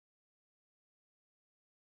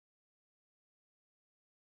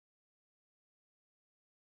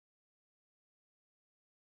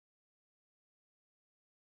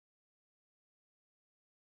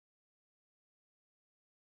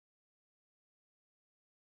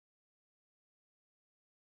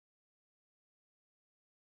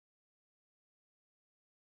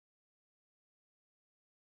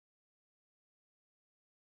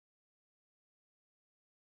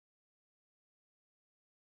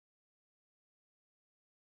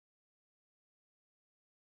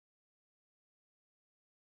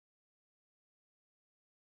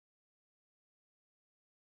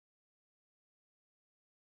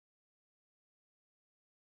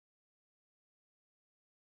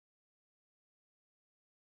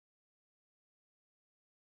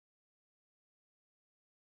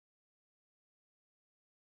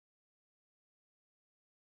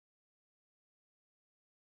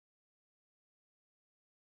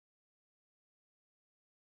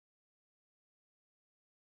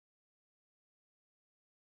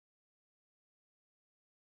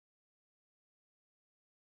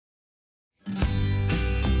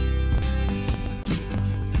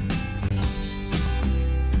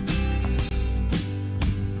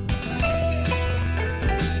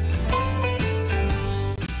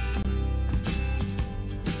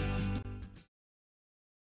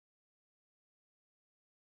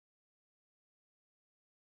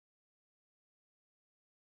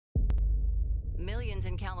Millions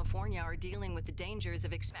in California are dealing with the dangers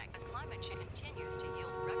of as climate change continues to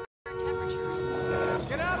yield record temperatures.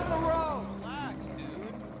 Get out of the road! Relax,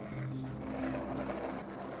 dude.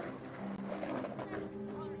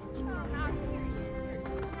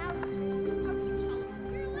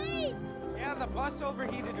 You're late! Yeah, the bus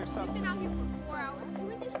overheated or something. We've been out here for 4 hours. Can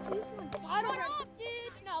we just please go inside? Shut up,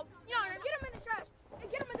 dude! No, get him in the trash. Hey,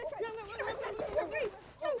 get him in the trash. Get him in the trash. 3,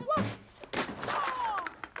 2, 1. Oh!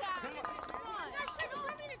 That shit don't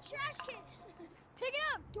let me in the trash can. Pick it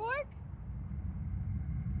up, dork.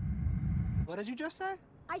 What did you just say?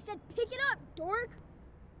 I said pick it up, dork.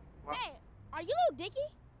 What? Hey, are you Little Dicky?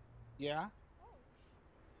 Yeah?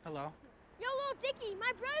 Hello? Yo, Little Dicky,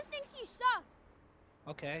 my brother thinks you suck.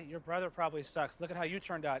 Okay, your brother probably sucks. Look at how you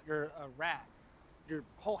turned out. You're a rat. Your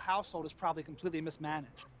whole household is probably completely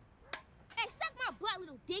mismanaged. Hey, suck my butt,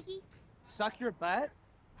 Little Dicky. Suck your butt?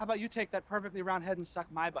 How about you take that perfectly round head and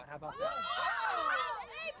suck my butt? How about that?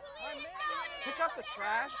 Hey, police! Pick up the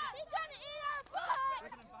trash. He's trying to eat our butt.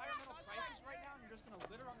 There's an environmental crisis right now, and you're just gonna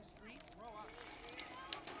litter on the street? Grow up.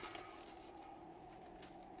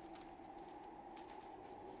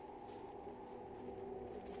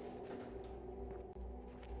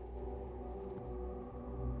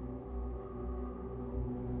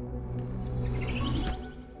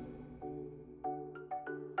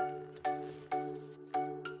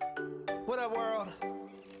 What up, world?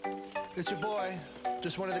 It's your boy,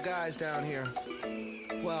 just one of the guys down here.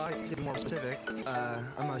 Well, to be more specific,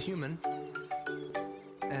 I'm a human.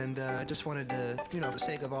 And just wanted to, for the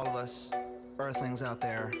sake of all of us earthlings out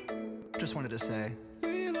there, just wanted to say,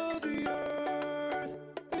 we love the earth,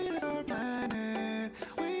 it is our planet.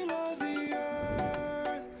 We love the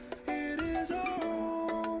earth, it is our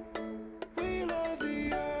home. We love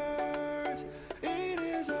the earth, it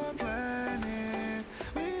is our planet.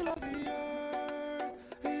 We love the earth,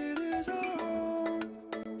 it is our home.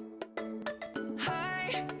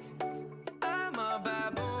 Hi, I'm a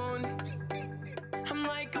baboon. I'm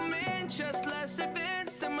like a man, just less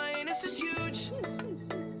advanced, and my anus is huge.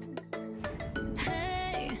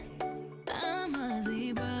 Hey, I'm a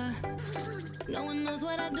zebra. No one knows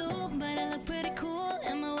what I do, but I look pretty cool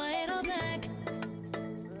in my white or black.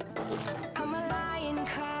 I'm a lion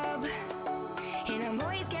cub, and I'm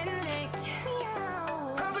always getting licked.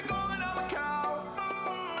 How's it going? I'm a cow.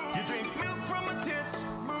 You drink milk from my tits.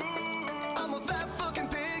 I'm a fat fucking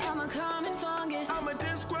pig. I'm a common fungus. I'm a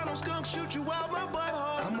disgruntled skunk, shoot you out my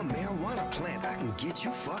butthole. I'm a marijuana plant, I can get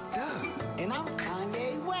you fucked up. And I'm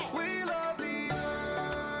Kanye West. We love the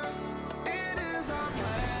earth, it is our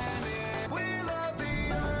planet. We love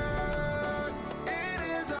the earth, it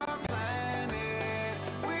is our planet.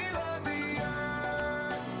 We love the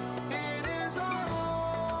earth, it is our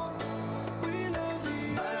home. We love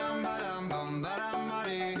the earth.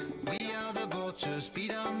 Ba-dum-ba-dum-bum-ba-dum-ba-dee. We are the vultures,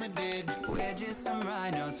 feet on the dead. We're just some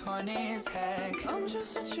rhinos, funny as heck. I'm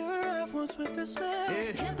just a giraffe once with a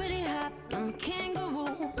snake. Hippity hop, I'm a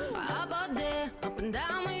kangaroo. I hop out there, up and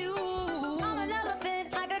down with you. I'm an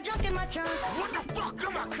elephant, I got junk in my trunk. What the fuck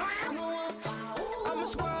am I I'm clown? a wolf, I'm a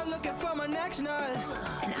squirrel looking for my next nut.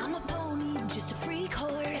 and I'm a pony, just a freak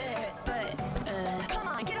horse. But, come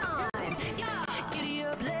on, get on. Yeah, giddy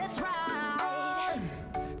up, let's ride.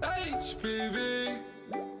 HPV,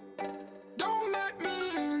 don't let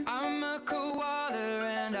me in. I'm a koala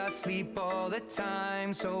and I sleep all the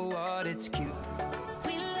time, so what? It's cute.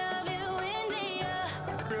 We love you, India.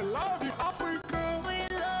 We love you, Africa. We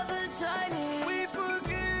love the Chinese. We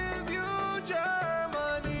forgive you,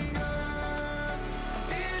 Germany. Earth,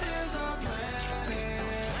 it is our planet.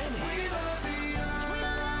 We love the earth. We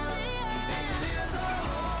love the It is our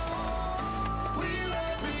home. We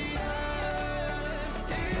love the earth.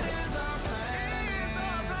 It is our planet.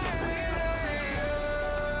 We love the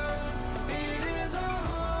earth. It is our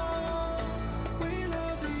home. We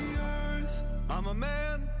love the earth. I'm a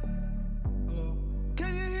man. Hello.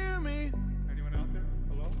 Can you hear me? Anyone out there?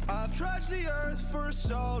 Hello? I've trudged the earth for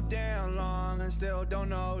so damn long and still don't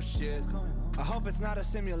know shit. I hope it's not a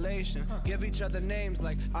simulation. Give each other names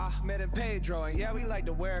like Ahmed and Pedro. And yeah, we like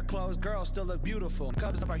to wear clothes. Girls still look beautiful.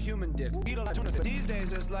 Covers up our human dick. Eat a lot of tuna fish. These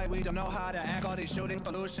days it's like we don't know how to act. All these shootings,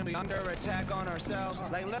 pollution, we under attack on ourselves.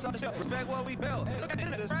 Like let's all just respect what we built. Hey, look at the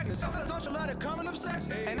internet, it's practice. Some fellas don't you let it come of sex.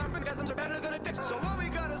 And our orgasms are better than a dick. So what we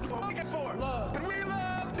got is what we get for love. And we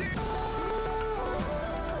love the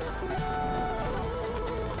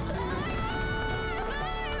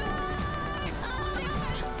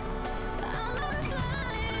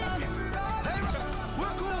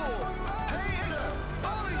we're cool. Hey,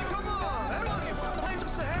 all of you, come on. Every one of you, Plains of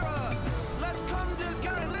Sahara. Let's come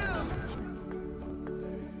together and live.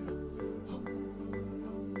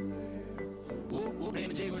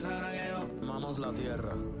 Amamos la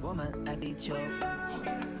tierra. Woman, ha dicho.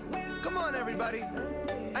 Come on, everybody.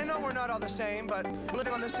 I know we're not all the same, but we're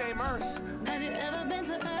living on the same Earth. Have you ever been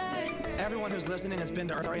to Earth? Everyone who's listening has been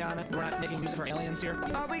to Earth, Ariana. We're not making music for aliens here.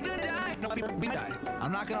 Are we gonna die? No, we might die.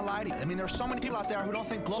 I'm not gonna lie to you. I mean, there's so many people out there who don't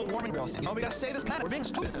think global warming is a real thing. Oh, we gotta save this planet. We're being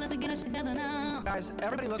stupid. Let's get us together now. Guys,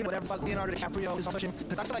 everybody look at whatever fuck Leonardo DiCaprio is pushing,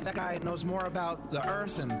 because I feel like that guy knows more about the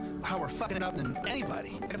Earth and how we're fucking it up than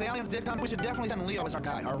anybody. If the aliens did come, we should definitely send Leo as our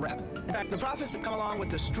guy, our rep. In fact, the profits that come along with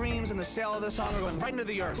the streams and the sale of this song are going right into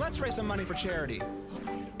the Earth. Let's raise some money for charity.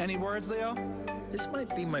 Any words, Leo? This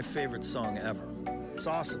might be my favorite song ever. It's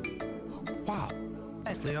awesome. Wow.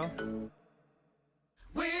 Thanks, Leo.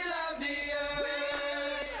 We love the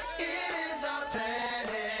earth, it is our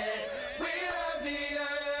planet. We love the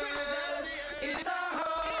earth, it's our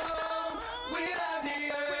home. We love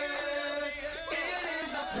the earth, it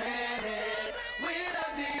is our planet. We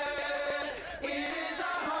love the earth, it is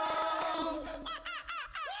our home.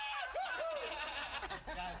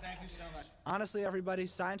 Guys, thank you so much. Honestly, everybody,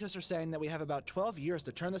 scientists are saying that we have about 12 years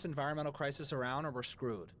to turn this environmental crisis around or we're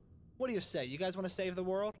screwed. What do you say? You guys want to save the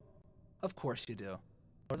world? Of course you do.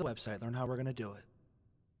 Go to the website, learn how we're going to do it.